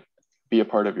point be a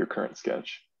part of your current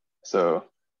sketch. So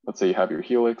let's say you have your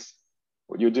helix.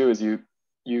 What you do is you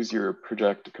use your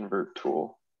project to convert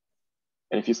tool.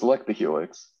 And if you select the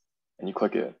helix and you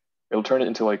click it, it'll turn it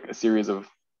into like a series of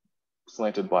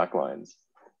slanted black lines,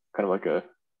 kind of like a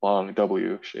long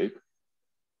W shape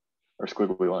or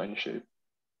squiggly line shape.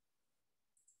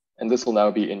 And this will now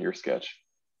be in your sketch.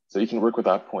 So you can work with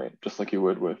that point just like you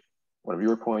would with one of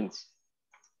your points.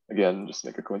 Again, just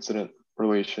make a coincident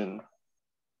relation.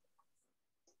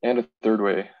 And a third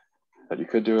way that you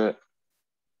could do it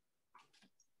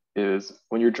is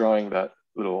when you're drawing that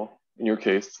little, in your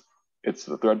case, it's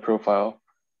the thread profile,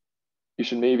 you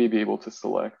should maybe be able to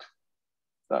select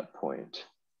that point.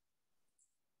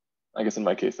 I guess in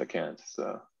my case, I can't,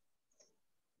 so.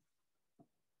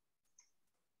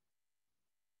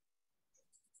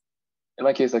 In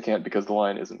my case, I can't because the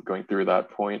line isn't going through that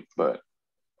point, but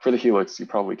for the helix, you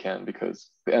probably can because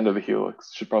the end of the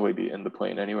helix should probably be in the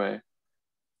plane anyway,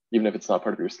 even if it's not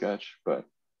part of your sketch, but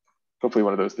hopefully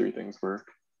one of those three things work.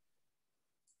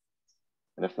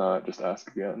 And if not, just ask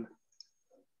again.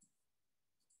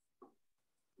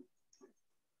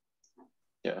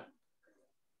 Yeah.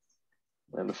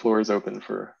 And the floor is open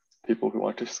for people who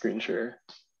want to screen share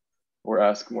or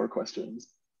ask more questions.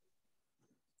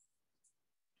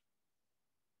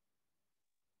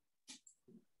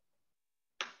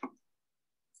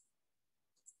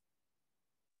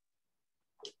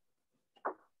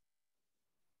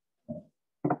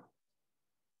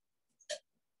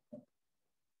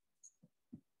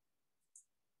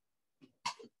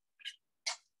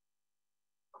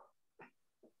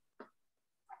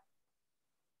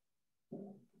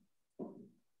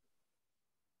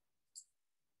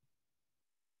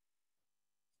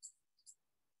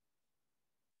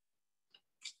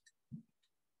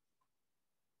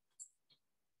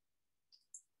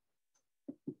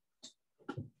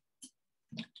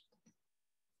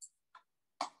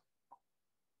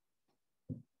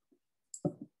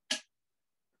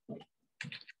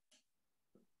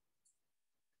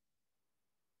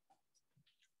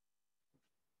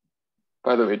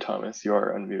 By the way, Thomas, you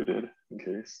are unmuted in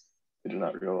case you did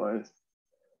not realize.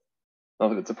 Not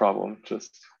that it's a problem,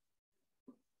 just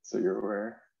so you're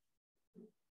aware.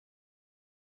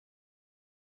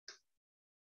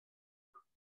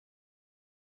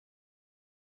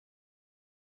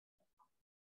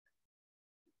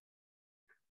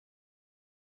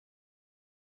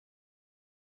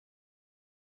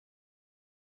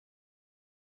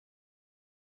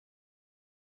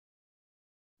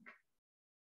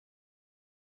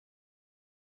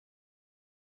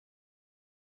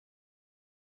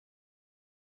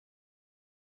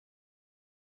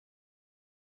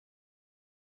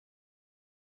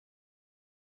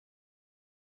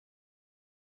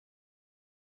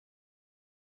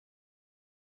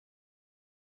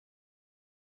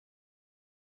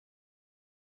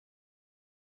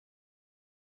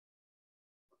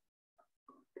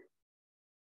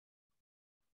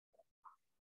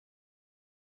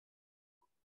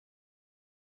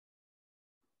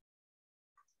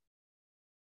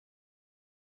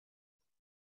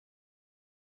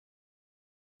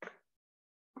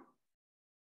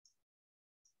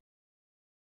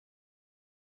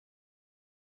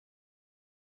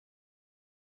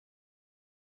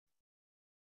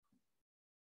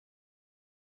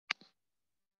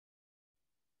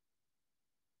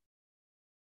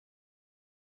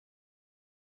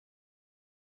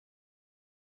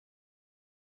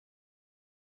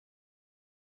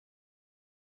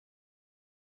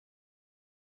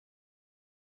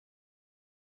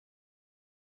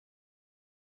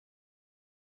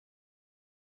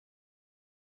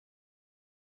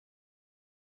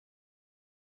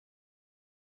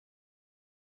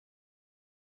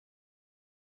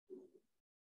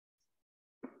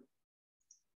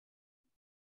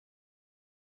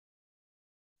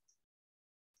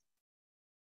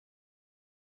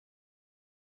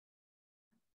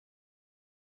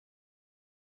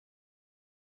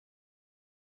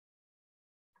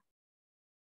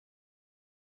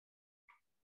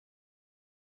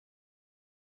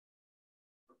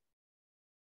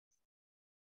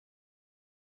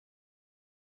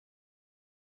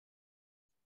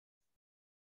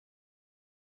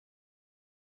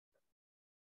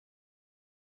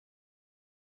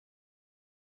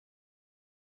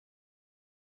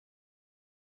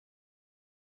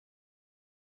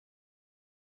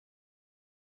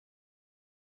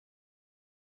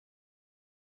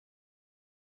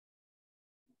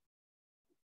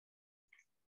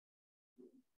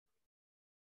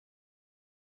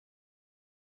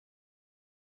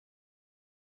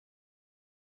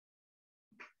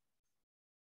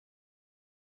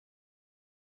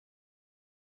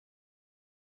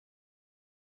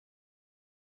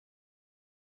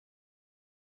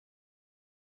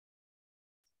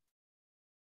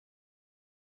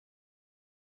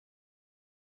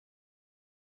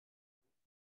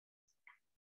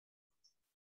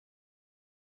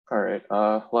 All right,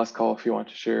 last call if you want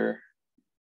to share.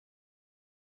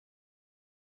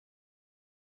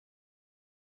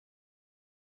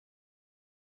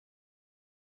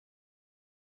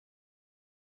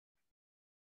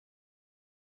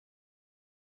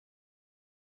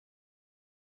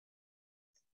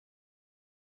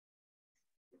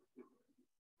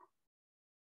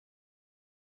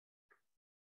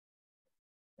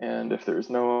 And if there's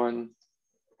no one,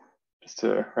 just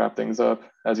to wrap things up,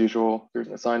 as usual, there's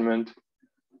an assignment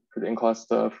for the in-class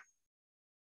stuff.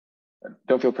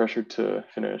 Don't feel pressured to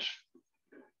finish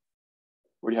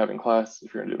what you have in class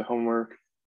if you're gonna do the homework.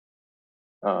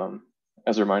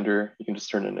 As a reminder, you can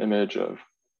just turn an image of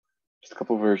just a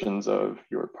couple versions of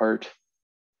your part.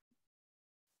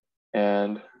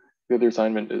 And the other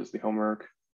assignment is the homework,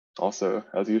 also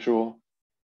as usual.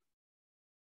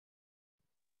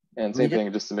 And same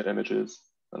thing, just submit images,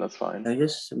 and that's fine. Can you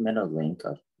just submit a link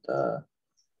of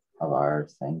our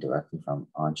thing directly from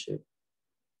Onshape?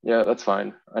 Yeah, that's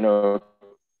fine. I know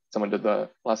someone did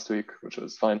that last week, which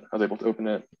was fine. I was able to open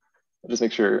it. Just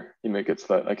make sure you make it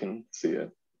so that I can see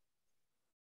it.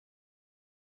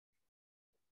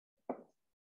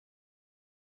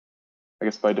 I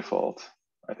guess by default,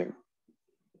 I think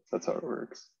that's how it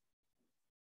works.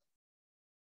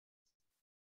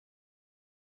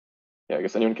 Yeah, I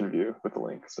guess anyone can view with the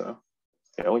link. So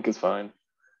yeah, link is fine.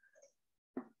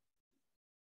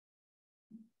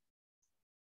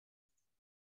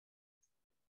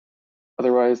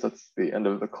 Otherwise, that's the end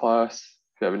of the class.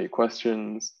 If you have any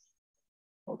questions,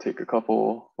 I'll take a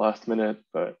couple last minute,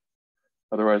 but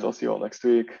otherwise I'll see you all next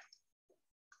week.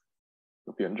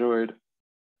 Hope you enjoyed.